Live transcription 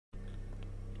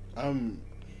I'm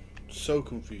so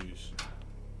confused.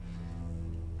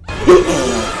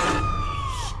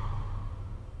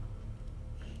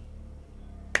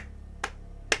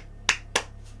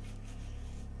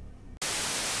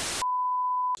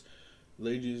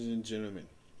 Ladies and gentlemen,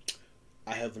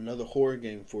 I have another horror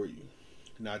game for you.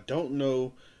 Now I don't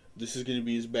know this is gonna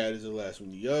be as bad as the last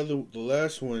one. The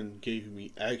last one gave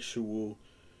me actual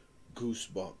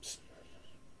goosebumps.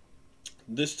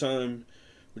 This time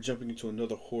we're jumping into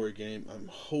another horror game. I'm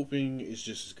hoping it's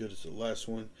just as good as the last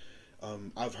one.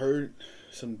 I've heard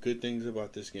some good things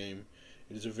about this game.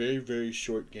 It is a very, very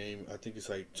short game. I think it's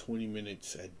like 20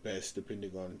 minutes at best,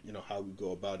 depending on how we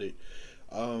go about it.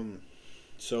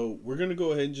 So we're gonna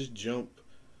go ahead and just jump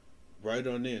right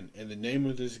on in. And the name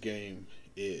of this game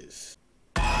is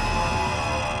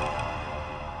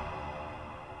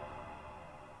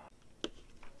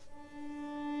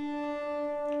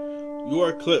You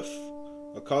Are Cliff,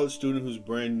 a college student who's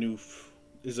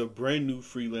is a brand new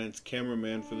freelance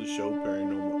cameraman for the show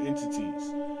Paranormal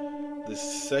Entities, the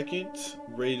second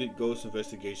rated ghost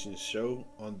investigation show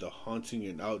on the Haunting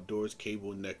and Outdoors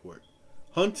cable network.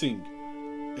 Hunting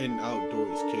and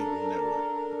Outdoors cable network.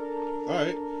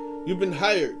 Alright. You've been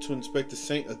hired to inspect the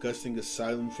St. Augustine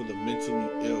Asylum for the mentally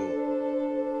ill.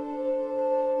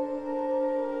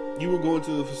 You will go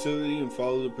into the facility and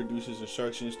follow the producer's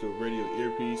instructions through a radio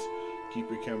earpiece. Keep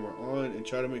your camera on and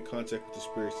try to make contact with the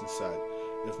spirits inside.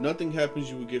 If nothing happens,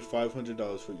 you will get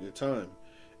 $500 for your time.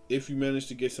 If you manage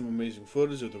to get some amazing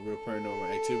footage of the real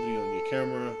paranormal activity on your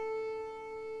camera...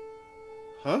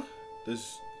 Huh?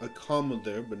 There's a comma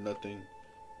there, but nothing...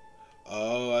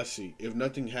 Oh, I see. If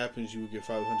nothing happens, you will get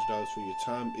 $500 for your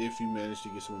time if you manage to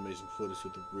get some amazing footage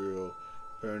of the real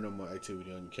paranormal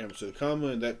activity on your camera. So the comma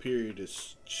in that period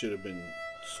should have been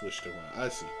switched around. I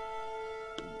see.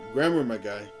 Grammar, my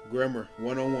guy. Grammar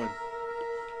 101.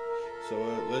 So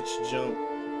let's jump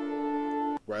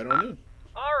right on in.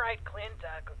 All right, Clint.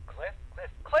 Cliff.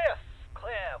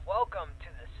 Welcome to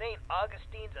the St.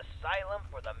 Augustine's Asylum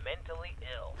for the Mentally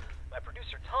Ill. My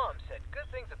producer Tom said good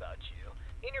things about you.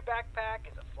 In your backpack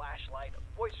is a flashlight, a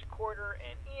voice recorder,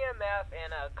 an EMF,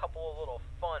 and a couple of little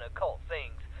fun occult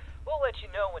things. We'll let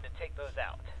you know when to take those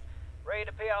out. Ready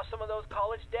to pay off some of those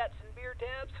college debts and beer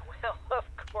tabs? Well, of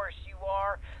course you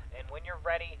are. And when you're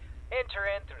ready, enter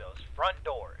in through those front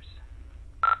doors.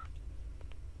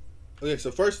 Okay,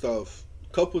 so first off,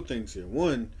 a couple things here.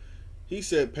 One, he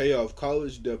said pay off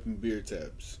college debt and beer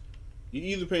tabs. You're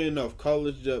either paying off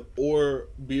college debt or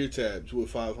beer tabs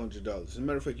with $500. As a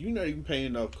matter of fact, you're not even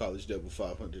paying off college debt with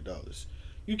 $500.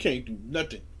 You can't do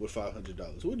nothing with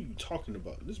 $500. What are you talking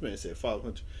about? This man said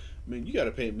 $500. Man, you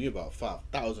gotta pay me about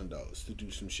 $5,000 to do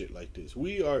some shit like this.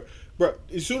 Bro.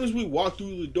 As soon as we walk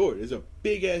through the door, there's a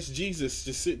big ass Jesus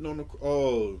just sitting on the.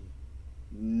 Oh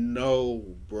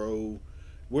no, bro.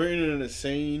 We're in an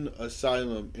insane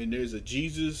asylum, and there's a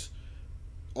Jesus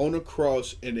on a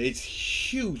cross, and it's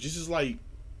huge. This is like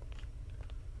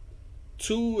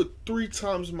 2 or 3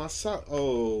 times my size.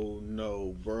 Oh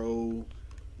no, bro.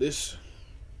 This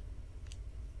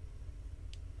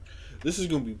is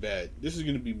gonna be bad. This is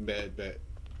gonna be bad.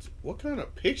 What kind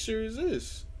of picture is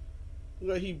this?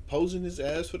 Look like he posing his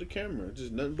ass for the camera.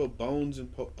 Just nothing but bones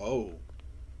and oh,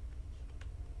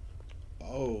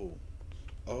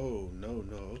 no,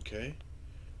 okay.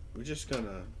 We're just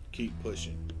gonna keep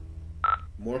pushing.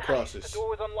 More crosses. The door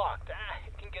was unlocked.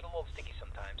 It can get a little sticky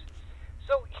sometimes.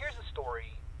 So here's the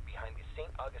story behind the St.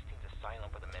 Augustine's Asylum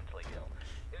for the Mentally Ill.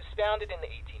 It was founded in the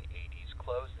 1880s,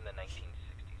 closed in the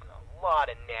 1960s, and a lot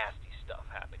of nasty stuff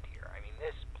happened here. I mean,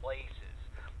 this place is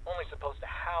only supposed to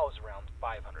house around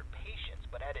 500 patients,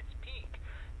 but at its peak,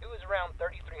 it was around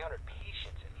 3,300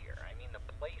 patients in here. I mean, the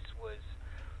place was,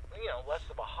 less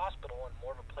of a hospital and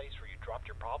more of a place where you dropped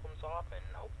your problems off and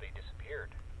hoped they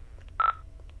disappeared.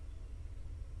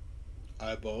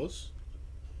 Eyeballs.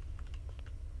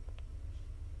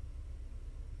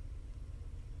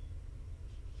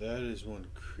 That is one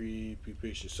creepy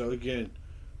picture. So again,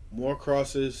 more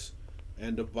crosses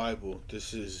and the Bible.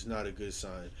 This is not a good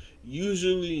sign.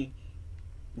 Usually,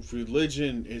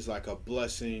 religion is like a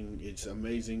blessing. It's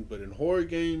amazing. But in horror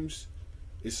games,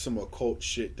 it's some occult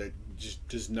shit that just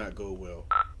does not go well.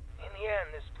 In the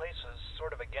end, this place was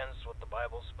sort of against what the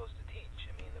Bible's supposed to teach.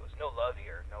 I mean, there was no love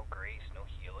here, no grace, no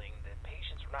healing. The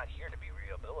patients were not here to be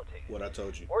rehabilitated. What I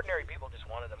told you. Ordinary people just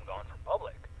wanted them gone from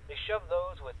public. They shoved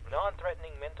those with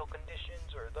non-threatening mental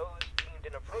conditions or those deemed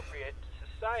inappropriate to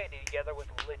society together with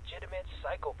legitimate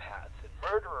psychopaths and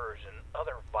murderers and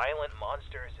other violent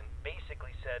monsters and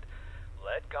basically said,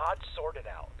 let God sort it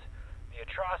out. The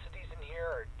atrocities in here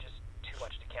are just too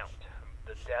much to count.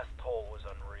 The death toll was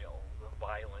unreal. The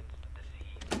violence, the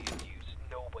disease, the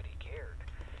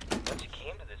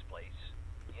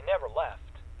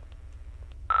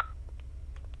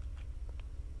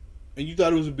And you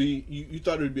thought it would be you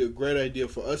thought it would be a great idea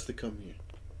for us to come here.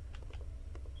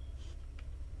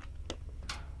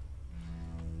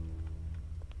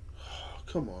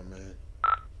 Come on, man.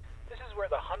 This is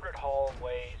where the 100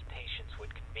 hallways patients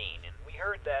would convene, and we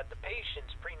heard that the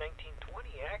patients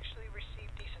pre-1920 actually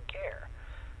received decent care.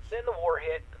 Then the war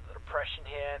hit, the depression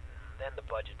hit, and then the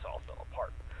budgets all fell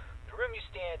apart. The room you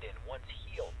stand in once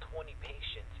healed 20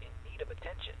 patients in need of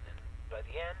attention, and by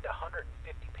the end, 150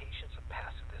 patients would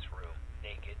pass through this room,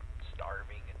 naked,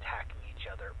 starving, attacking each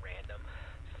other at random,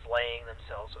 slaying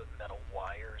themselves with metal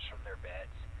wires from their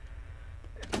beds.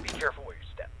 Be careful where you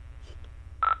step.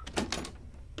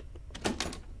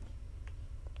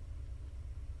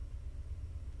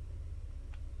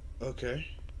 Okay.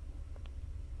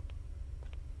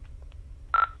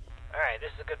 Alright, this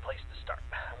is a good place to start.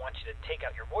 I want you to take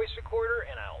out your voice recorder,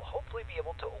 and I'll hopefully be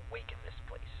able to awaken this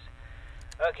place.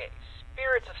 Okay,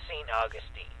 spirits of St.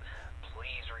 Augustine,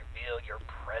 please reveal your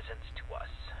presence to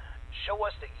us. Show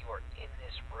us that you are in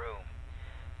this room.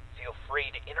 Feel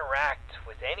free to interact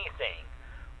with anything,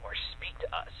 or speak to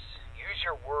us. Use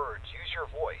your words, use your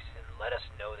voice, and let us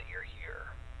know that you're here.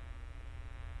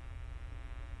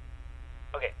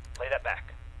 Okay, play that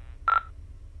back.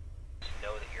 Just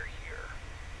know that you're here.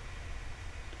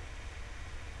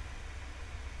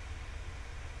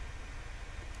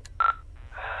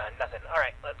 Nothing.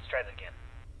 Alright, let's try that again.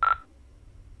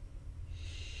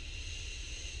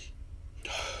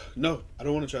 No, I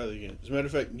don't want to try that again. As a matter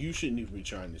of fact, you shouldn't even be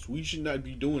trying this. We should not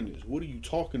be doing this. What are you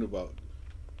talking about?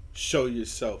 Show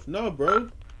yourself. No,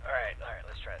 bro. Alright,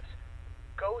 let's try this.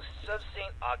 Ghosts of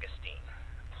St. Augustine,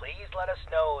 please let us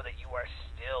know that you are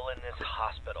still in this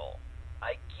hospital.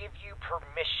 I give you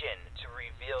permission to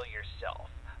reveal yourself.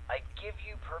 I give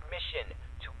you permission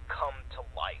to come to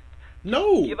life.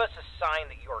 No. Give us a sign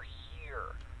that you're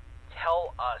here.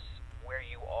 Tell us where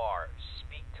you are.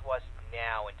 Speak to us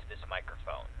now into this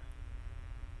microphone.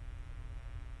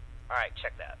 Alright,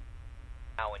 check that.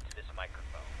 Now into this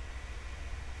microphone.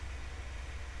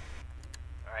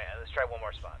 Alright, let's try one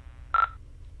more spot.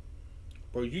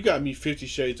 Bro, you got me 50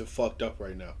 shades of fucked up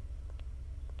right now.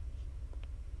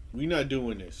 We not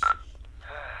doing this.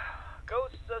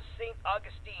 Ghosts of St.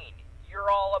 Augustine, you're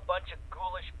all a bunch of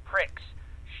ghoulish pricks.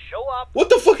 Show up. What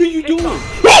the fuck are you doing?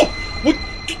 No! What?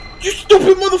 You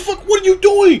stupid motherfucker! What are you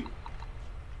doing?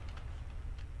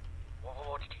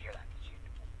 Whoa, did you hear that?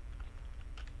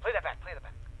 Play that back, play that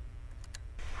back.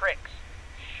 Pricks,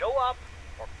 show up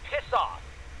or piss off.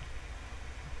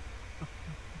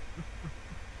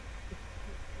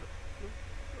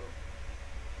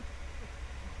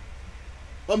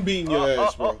 I'm beating your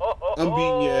ass, bro. I'm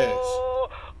beating your ass.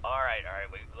 Alright,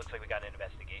 looks like we got an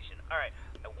investigation. Alright,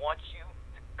 I want you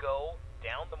to go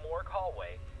down the morgue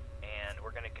hallway, and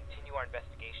we're going to continue our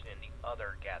investigation in the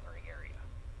other gathering area.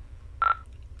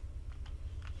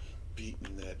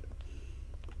 Beating that.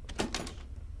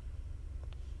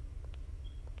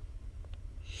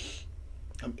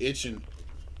 I'm itching.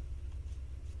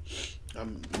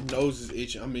 Nose is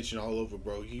itching. I'm itching all over,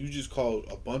 bro. You just called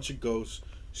a bunch of ghosts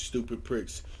stupid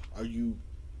pricks. Are you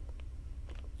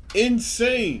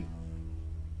insane?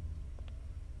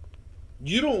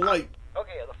 You don't like...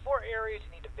 Okay, the 4 areas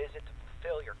you need to visit to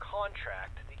fulfill your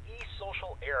contract. The East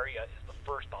Social area is the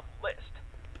first on the list.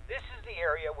 This is the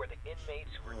area where the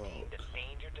inmates who were deemed a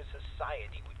danger to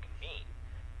society would convene.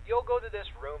 You'll go to this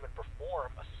room and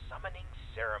perform a summoning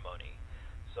ceremony.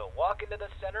 So walk into the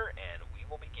center and we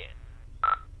will begin.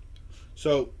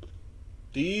 So,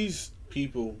 these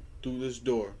people through this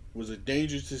door was a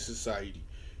danger to society.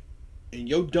 And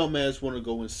your dumb ass want to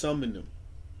go and summon them.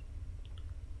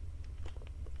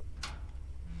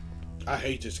 I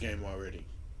hate this game already.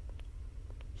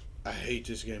 I hate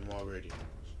this game already.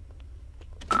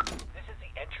 This is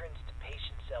the entrance to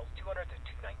patient cells 200 to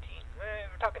 219.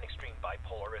 We're talking extreme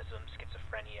bipolarism,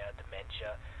 schizophrenia,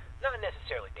 dementia. Not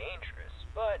necessarily dangerous,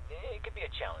 but it could be a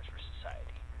challenge for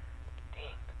society.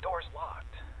 Dang, the door's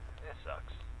locked. This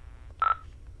sucks.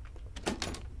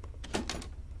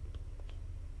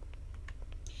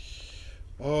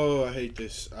 Oh, I hate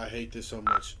this. I hate this so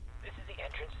much. This is the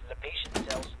entrance to the patient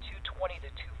cells 220 to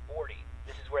 240.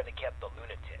 This is where they kept the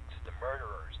lunatics, the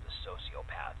murderers, the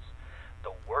sociopaths.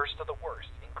 The worst of the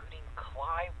worst, including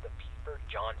Clive the Peeper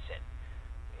Johnson.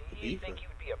 You'd think he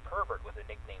would be a pervert with a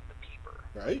nickname the Peeper.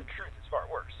 Right? The truth is far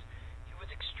worse. He was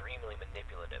extremely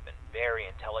manipulative and very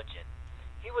intelligent.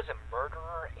 He was a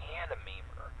murderer and a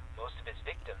maimer. Most of his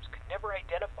victims could never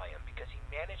identify him because he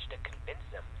managed to convince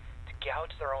them to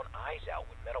gouge their own eyes out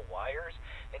with metal wires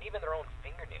and even their own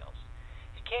fingernails.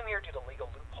 He came here due to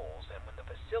legal loopholes, and when the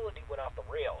facility went off the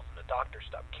rails and the doctor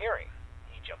stopped caring,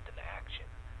 he jumped into action.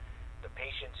 The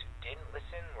patients who didn't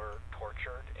listen were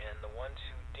tortured, and the ones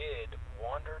who did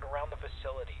wandered around the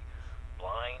facility,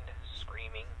 blind,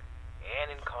 screaming,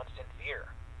 and in constant fear.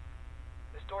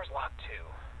 This door's locked too.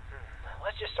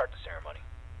 Let's just start the ceremony.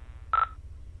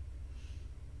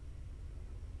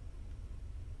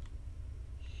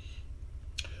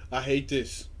 I hate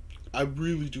this. I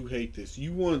really do hate this.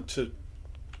 You want to...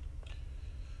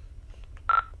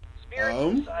 Spirits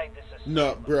inside this asylum.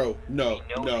 No, bro. No,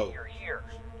 we know no. that you're here.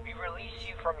 We release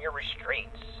you from your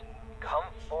restraints. Come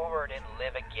forward and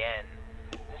live again.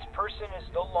 This person is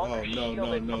no longer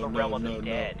shielded from the realm of the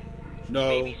dead.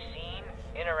 No. You may be seen,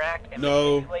 interact, and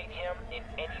No. manipulate him in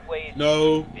any ways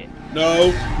No. you see fit.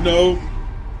 No.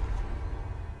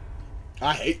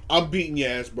 I'm beating your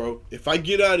ass, bro. If I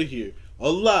get out of here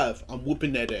alive, I'm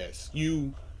whooping that ass.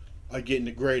 You are getting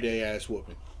a grade A ass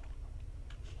whooping.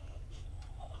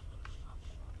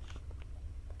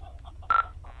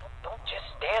 Don't just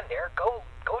stand there. Go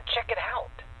check it out.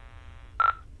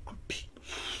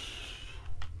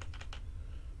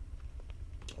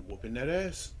 I'm whooping that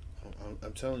ass.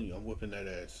 I'm telling you, I'm whooping that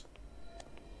ass.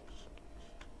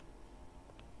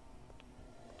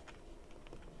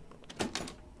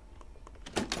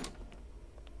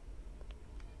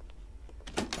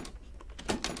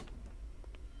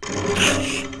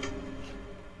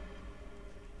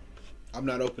 I'm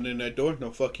not opening that door.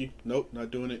 No, fuck you. Nope, not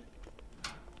doing it.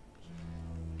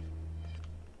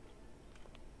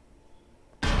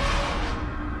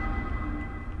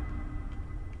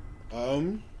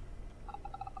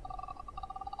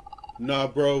 Nah,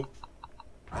 bro.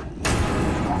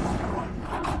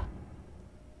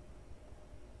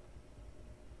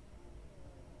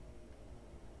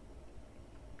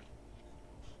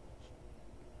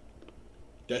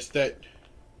 That's that.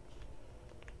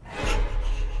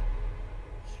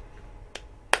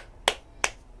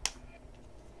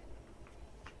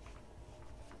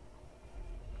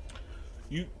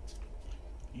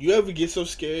 You ever get so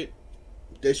scared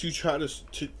that you try to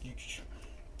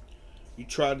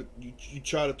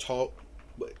talk,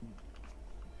 but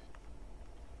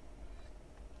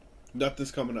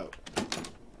nothing's coming out.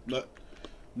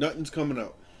 Nothing's coming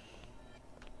out.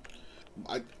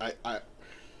 I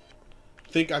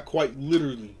think I quite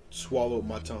literally swallowed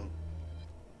my tongue.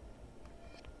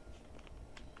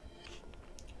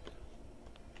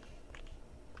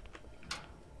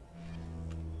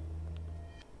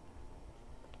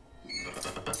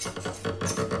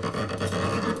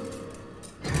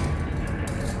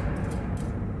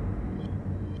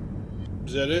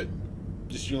 Is that it?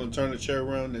 Just you gonna turn the chair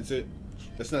around? That's it?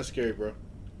 That's not scary, bro.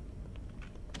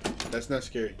 That's not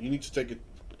scary. You need to take it.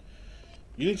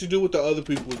 You need to do what the other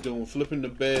people was doing, flipping the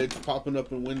beds, popping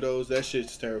up in windows. That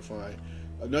shit's terrifying.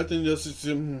 Nothing else is.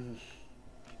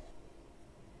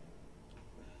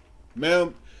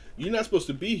 Ma'am, you're not supposed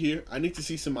to be here. I need to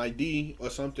see some ID or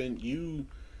something. You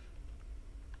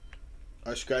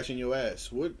are scratching your ass.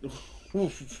 What?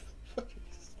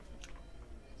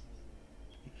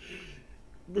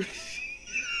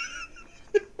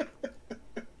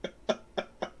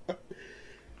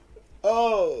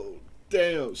 Oh,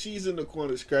 damn. She's in the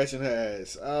corner scratching her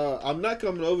ass. I'm not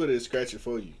coming over there to scratch it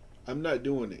for you. I'm not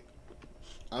doing it.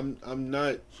 I'm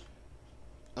not.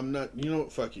 You know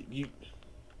what? Fuck it. You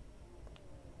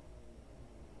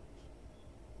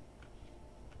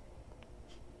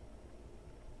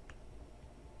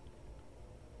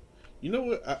know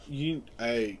what? You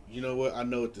know what? I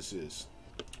know what this is.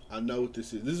 I know what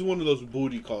this is. This is one of those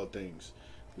booty call things.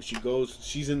 Where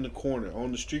she's in the corner,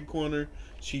 on the street corner.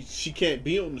 She can't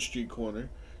be on the street corner,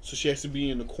 so she has to be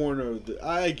in the corner of the.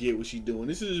 I get what she's doing.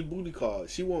 This is a booty call.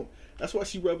 She won't. That's why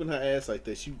she rubbing her ass like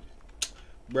that.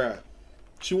 Bruh,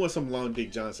 she wants some long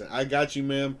dick Johnson. I got you,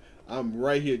 ma'am. I'm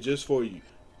right here just for you.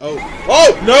 Oh,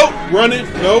 no, running.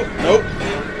 Nope.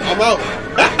 I'm out.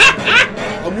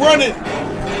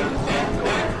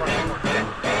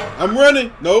 I'm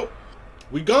running. Nope.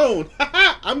 We gone.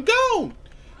 I'm gone.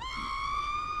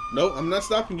 No, I'm not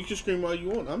stopping. You can scream all you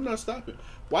want. I'm not stopping.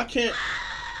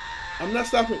 I'm not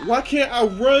stopping. Why can't I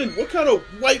run? What kind of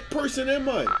white person am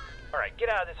I? Alright, get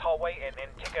out of this hallway and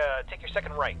take your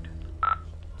second right.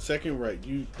 Second right.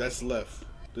 That's left.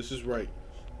 This is right.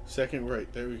 Second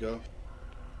right. There we go.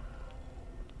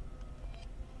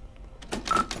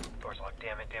 Door's locked.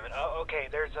 Damn it. Oh, okay,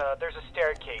 there's a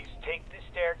staircase. Take the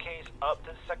staircase up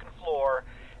to the second floor,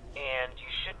 and you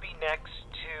should be next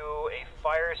to a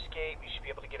fire escape. You should be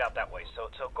able to get out that way. So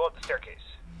go up the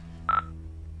staircase.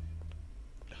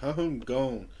 I'm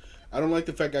gone. I don't like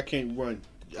the fact I can't run.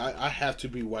 I have to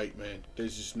be white, man.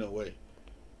 There's just no way.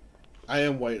 I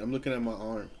am white. I'm looking at my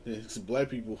arm. It's black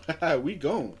people. We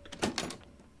gone.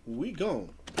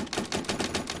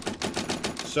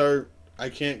 Sir, I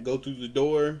can't go through the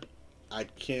door. I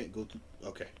can't go through.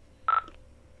 Okay.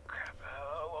 Crap.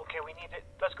 Okay, we need it.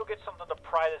 Let's go get something to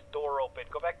pry this door open.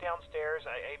 Go back downstairs.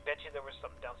 I bet you there was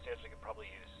something downstairs we could probably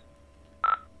use.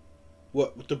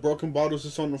 What, with the broken bottles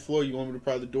that's on the floor, you want me to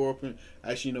pry the door open?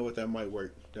 Actually, you know what? That might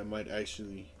work. That might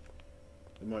actually...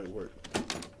 It might work.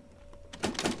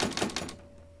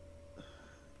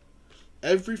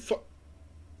 Every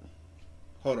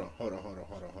Hold on.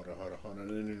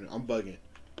 No.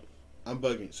 I'm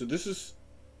bugging. So this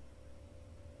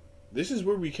is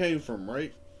where we came from,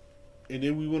 right? And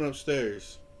then we went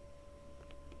upstairs.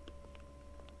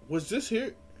 Was this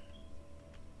here?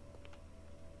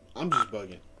 I'm just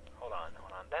bugging. Hold on.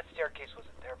 That staircase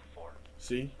wasn't there before.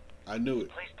 See? I knew The it.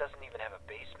 place doesn't even have a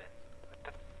basement.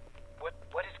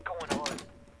 What is going on?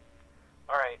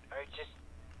 Alright, just...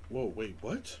 Whoa, wait,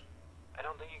 what? I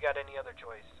don't think you got any other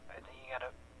choice. I think you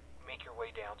gotta make your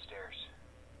way downstairs.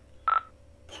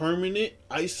 Permanent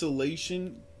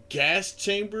isolation, gas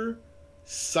chamber,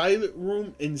 silent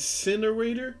room,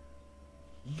 incinerator?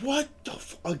 What the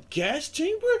a gas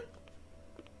chamber?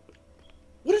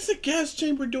 What is a gas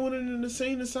chamber doing in an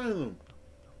insane asylum?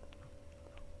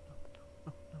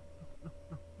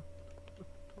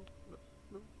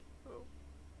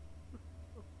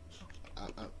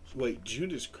 Wait,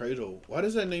 Judas Cradle. Why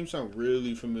does that name sound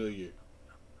really familiar?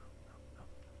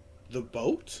 The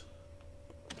boat?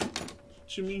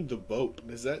 What you mean the boat?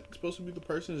 Is that supposed to be the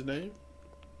person's name?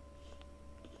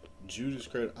 Judas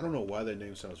Cradle. I don't know why that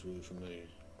name sounds really familiar.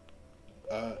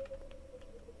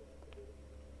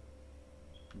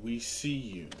 We see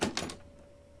you.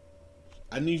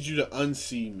 I need you to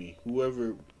unsee me.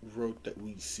 Whoever wrote that,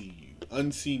 we see you.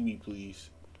 Unsee me, please.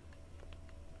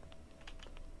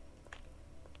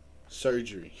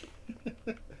 Surgery.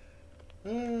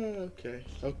 Okay.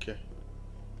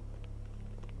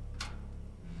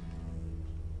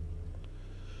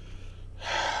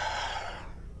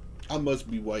 I must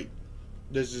be white.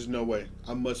 There's just no way.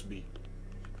 I must be.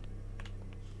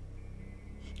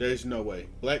 There's no way.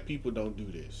 Black people don't do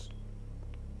this.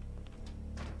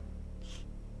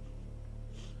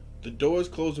 The door's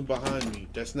closing behind me.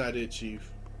 That's not it, Chief.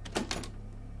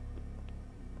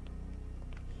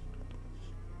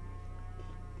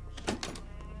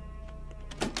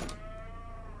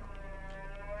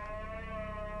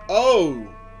 Oh,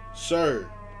 sir.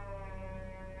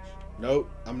 Nope,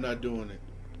 I'm not doing it.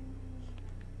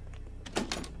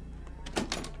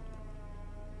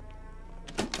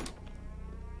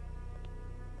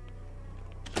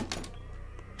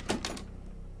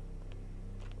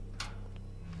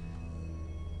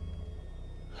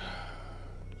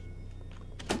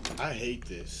 I hate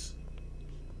this.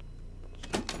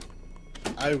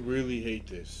 I really hate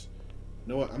this.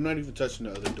 You know what? I'm not even touching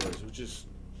the other doors. We're just...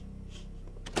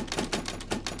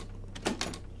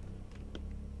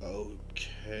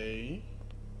 Okay.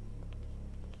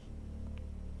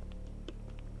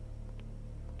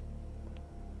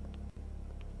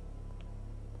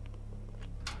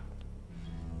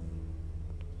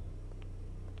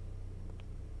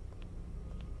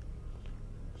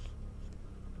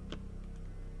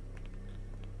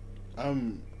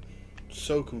 I'm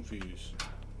so confused.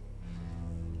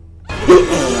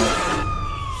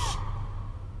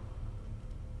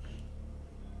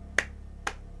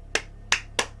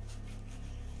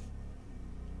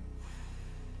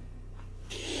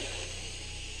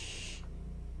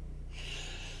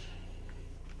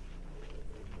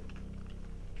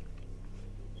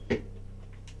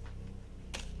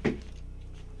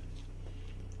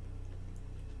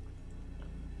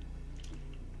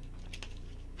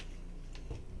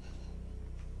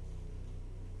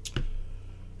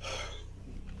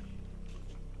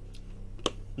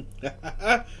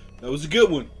 That was a good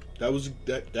one. That was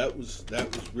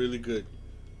really good.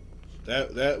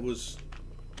 That was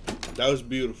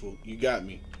beautiful. You got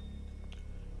me.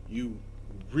 You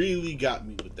really got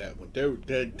me with that one.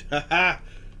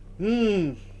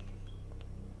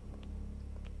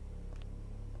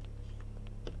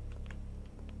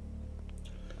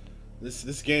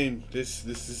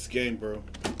 This game, bro.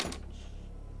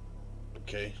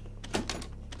 Okay.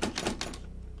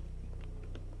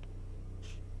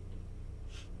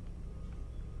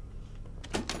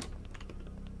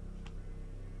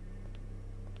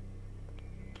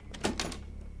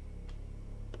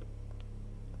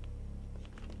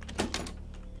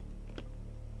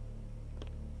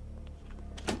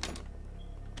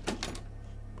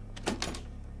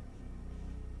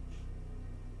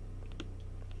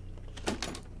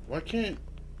 Why can't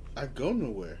I go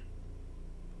nowhere?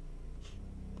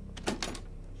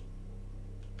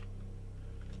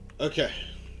 Okay.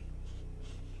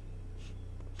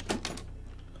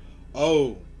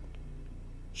 Oh,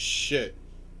 shit.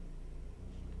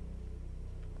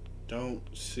 Don't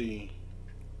see.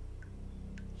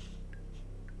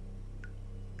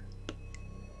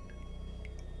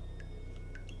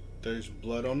 There's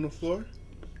blood on the floor.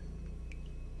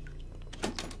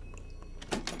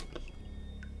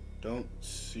 Don't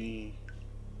see.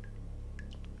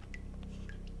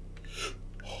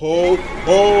 Oh,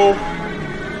 oh.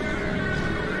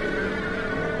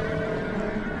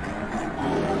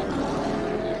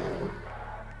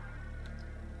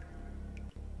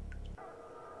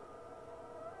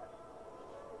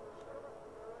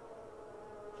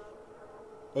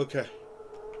 Okay.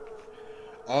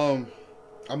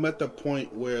 I'm at the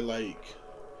point where, like,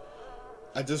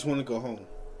 I just want to go home.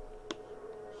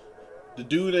 The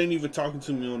dude ain't even talking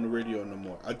to me on the radio no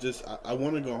more. I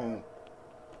want to go home.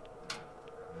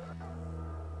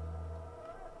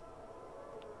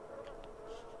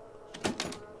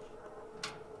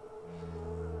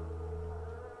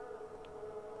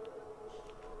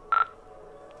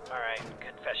 Alright,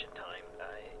 confession time.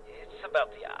 It's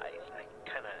about the eyes. I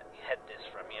kind of had this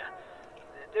from you.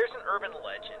 There's an urban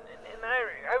legend, and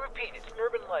I repeat, it's an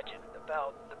urban legend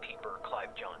about the peeper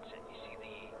Clive Johnson. You see,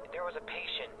 there was a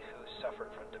patient who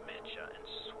suffered from dementia and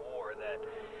swore that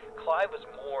Clive was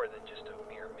more than just a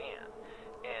mere man,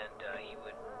 and he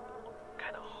would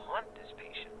kind of haunt this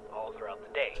patient all throughout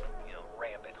the day. You know,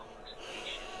 rampant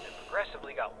hallucinations that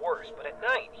progressively got worse, but at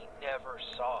night he never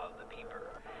saw the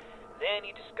peeper. Then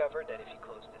he discovered that if he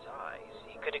closed his eyes,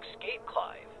 he could escape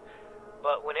Clive.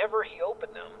 But whenever he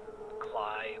opened them,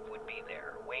 Clive would be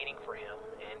there, waiting for him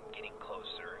and getting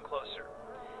closer and closer.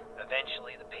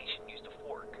 Eventually, the patient used a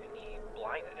fork, and he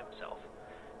blinded himself.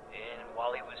 And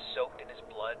while he was soaked in his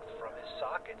blood from his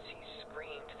sockets, he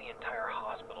screamed to the entire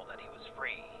hospital that he was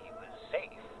free, he was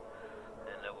safe.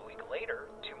 And a week later,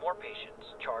 2 more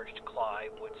patients charged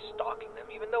Clive with stalking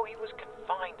them, even though he was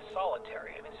confined to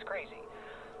solitary. I mean, it's crazy.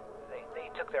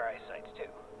 They took their eyesights too.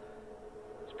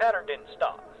 This pattern didn't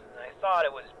stop. I thought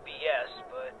it was BS,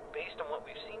 but based on what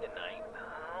we've seen tonight,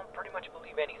 I'll pretty much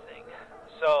believe anything.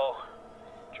 So,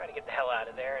 try to get the hell out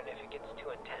of there, and if it gets too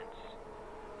intense,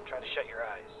 try to shut your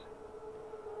eyes.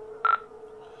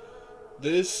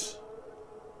 This...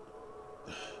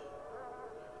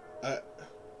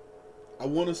 I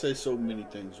want to say so many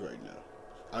things right now.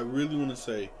 I really want to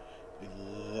say a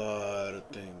lot of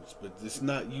things, but it's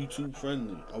not YouTube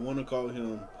friendly. I want to call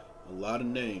him a lot of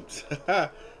names. I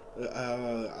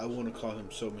want to call him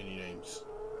so many names.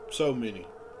 So many.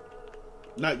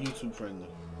 Not YouTube friendly.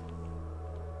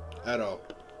 At all.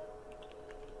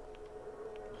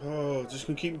 Oh, just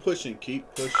gonna keep pushing.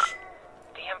 Keep push.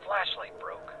 Damn flashlight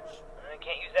broke. I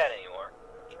can't use that anymore.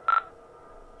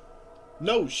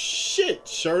 No shit,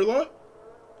 Sherlock.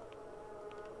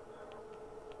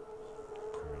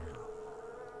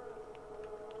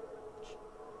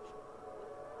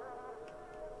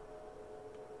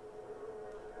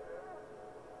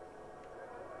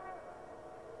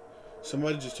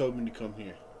 Somebody just told me to come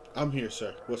here. I'm here,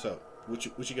 sir. What's up?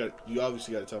 What you got? You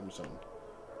obviously got to tell me something.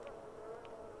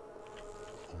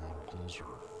 Closer.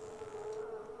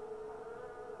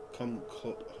 Come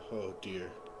close. Oh dear.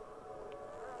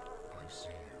 I see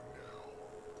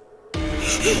you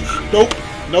now. Nope.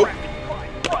 Nope.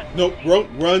 Nope.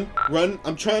 Run.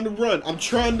 I'm trying to run.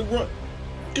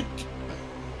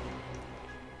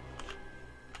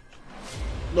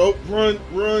 Nope.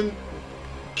 Run.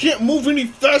 Can't move any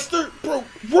faster, bro.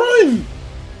 Run!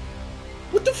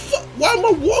 What the fuck? Why am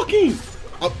I walking?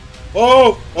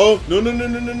 Oh,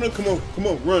 no. Come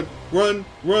on. Run.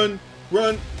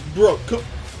 Bro, come.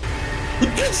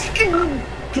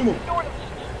 Come on.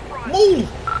 Move,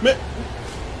 man.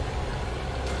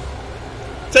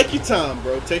 Take your time,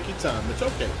 bro. Take your time. It's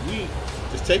okay.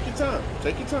 Just take your time.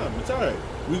 It's alright.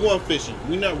 We going fishing.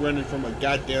 We not running from a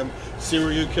goddamn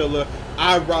serial killer,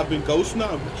 eye robbing ghost.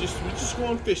 No, we just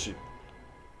going fishing.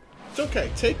 It's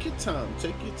okay. Take your time.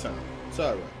 It's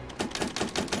alright.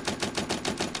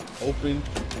 Open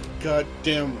the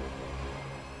goddamn.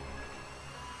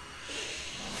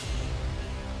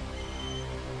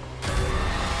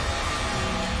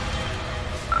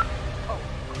 Oh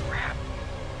crap!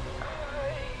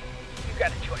 You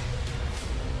got a choice.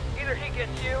 Either he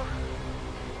gets you,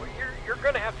 or you're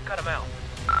gonna have to cut him out.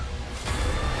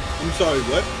 I'm sorry,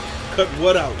 what? Cut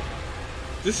what out?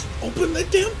 Just open the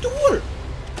damn door!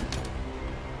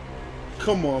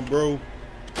 Come on, bro.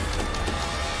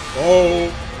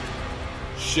 Oh.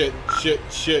 Shit. That's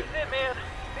it, man.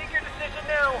 Make your decision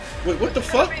now. Wait, what the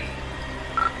fuck?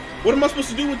 What am I supposed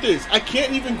to do with this? I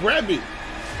can't even grab it.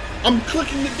 I'm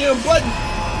clicking the damn button.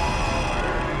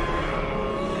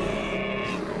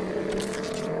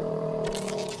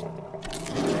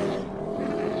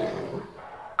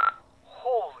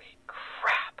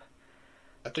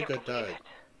 think I Can't believe died. it.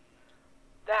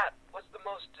 That was the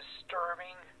most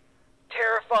disturbing,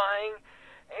 terrifying,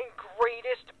 and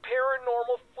greatest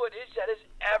paranormal footage that has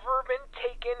ever been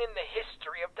taken in the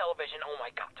history of television. Oh my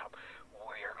God, Tom,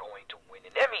 we're going to win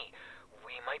an Emmy.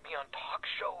 We might be on talk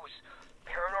shows,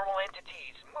 Paranormal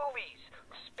Entities, movies,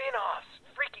 spin-offs,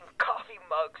 freaking coffee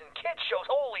mugs, and kid shows.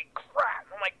 Holy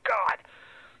crap! Oh my God!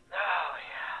 Oh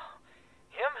yeah,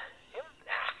 him.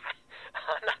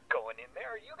 I'm not going in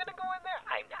there. Are you gonna go in there?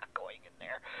 I'm not going in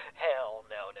there. Hell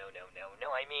no, no, no, no,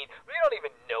 no. I mean, we don't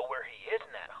even know where he is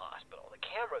in that hospital. The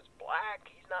camera's black.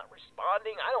 He's not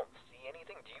responding. I don't see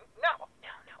anything. Do you? No,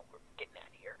 no, no. We're getting out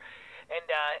of here. And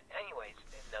anyways,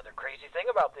 another crazy thing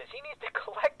about this, he needs to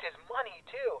collect his money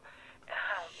too. And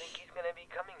I don't think he's gonna be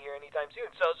coming here anytime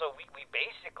soon. So we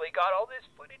basically got all this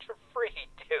footage for free,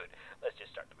 dude. Let's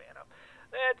just start the van up.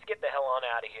 Let's get the hell on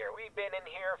out of here. We've been in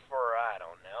here for, I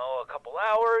don't know, a couple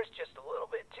hours, just a little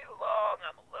bit too long.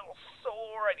 I'm a little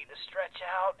sore. I need to stretch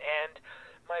out. And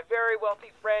my very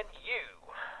wealthy friend, you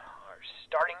are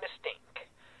starting to stink.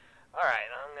 All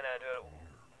right, I'm going to do it.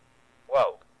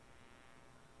 Whoa.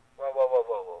 Whoa, whoa, whoa,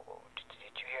 whoa, whoa, whoa.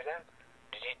 Did you hear that?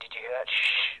 Did you hear that?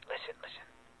 Shh. Listen, listen.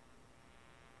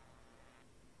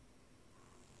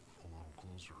 A little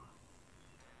closer.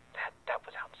 That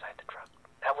was outside the truck.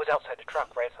 That was outside the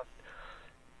truck, right? So,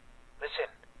 listen.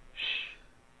 Shh.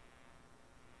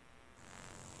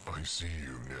 I see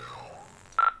you now.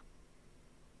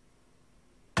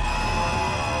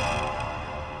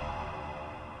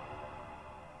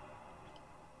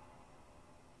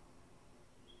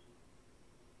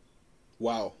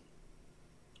 Wow.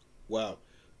 Wow.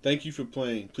 Thank you for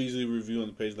playing. Please leave a review on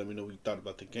the page. Let me know what you thought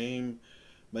about the game.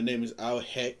 My name is Al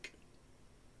Heck.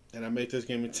 And I made this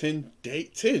game in 10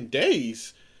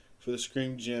 days for the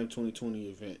Scream Jam 2020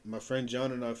 event. My friend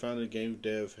John and I founded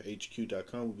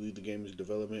GameDevHQ.com. We believe the game's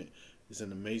development is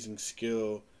an amazing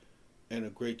skill and a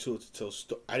great tool to tell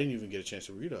stories. I didn't even get a chance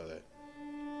to read all that.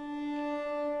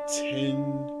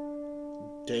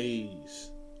 10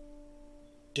 days.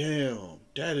 Damn,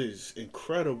 that is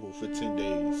incredible for 10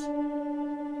 days.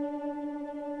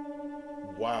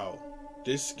 Wow.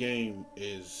 This game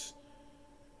is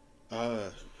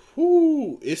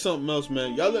it's something else,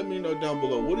 man. Y'all let me know down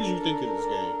below. What did you think of this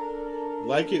game?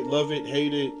 Like it, love it,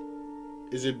 hate it?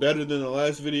 Is it better than the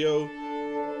last video?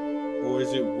 Or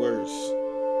is it worse?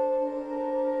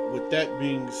 With that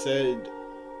being said,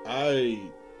 the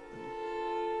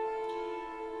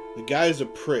guy's a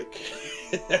prick.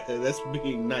 That's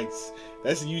being nice.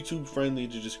 That's YouTube friendly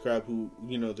to describe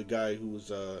the guy who was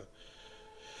the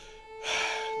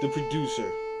producer.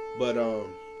 But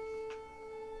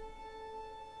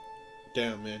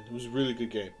damn, man, it was a really good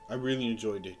game. I really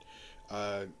enjoyed it.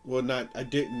 I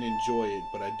didn't enjoy it,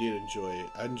 but I did enjoy it.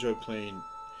 I enjoyed playing.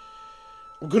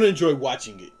 I'm gonna enjoy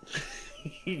watching it,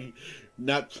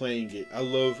 not playing it.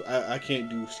 I can't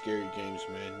do scary games,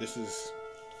 man. This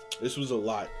was a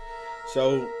lot.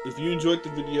 So if you enjoyed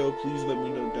the video, please let me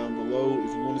know down below.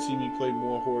 If you want to see me play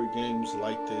more horror games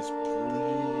like this,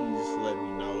 please let me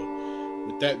know.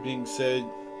 With that being said,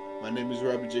 my name is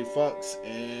Robert J. Fox,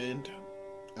 and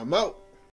I'm out.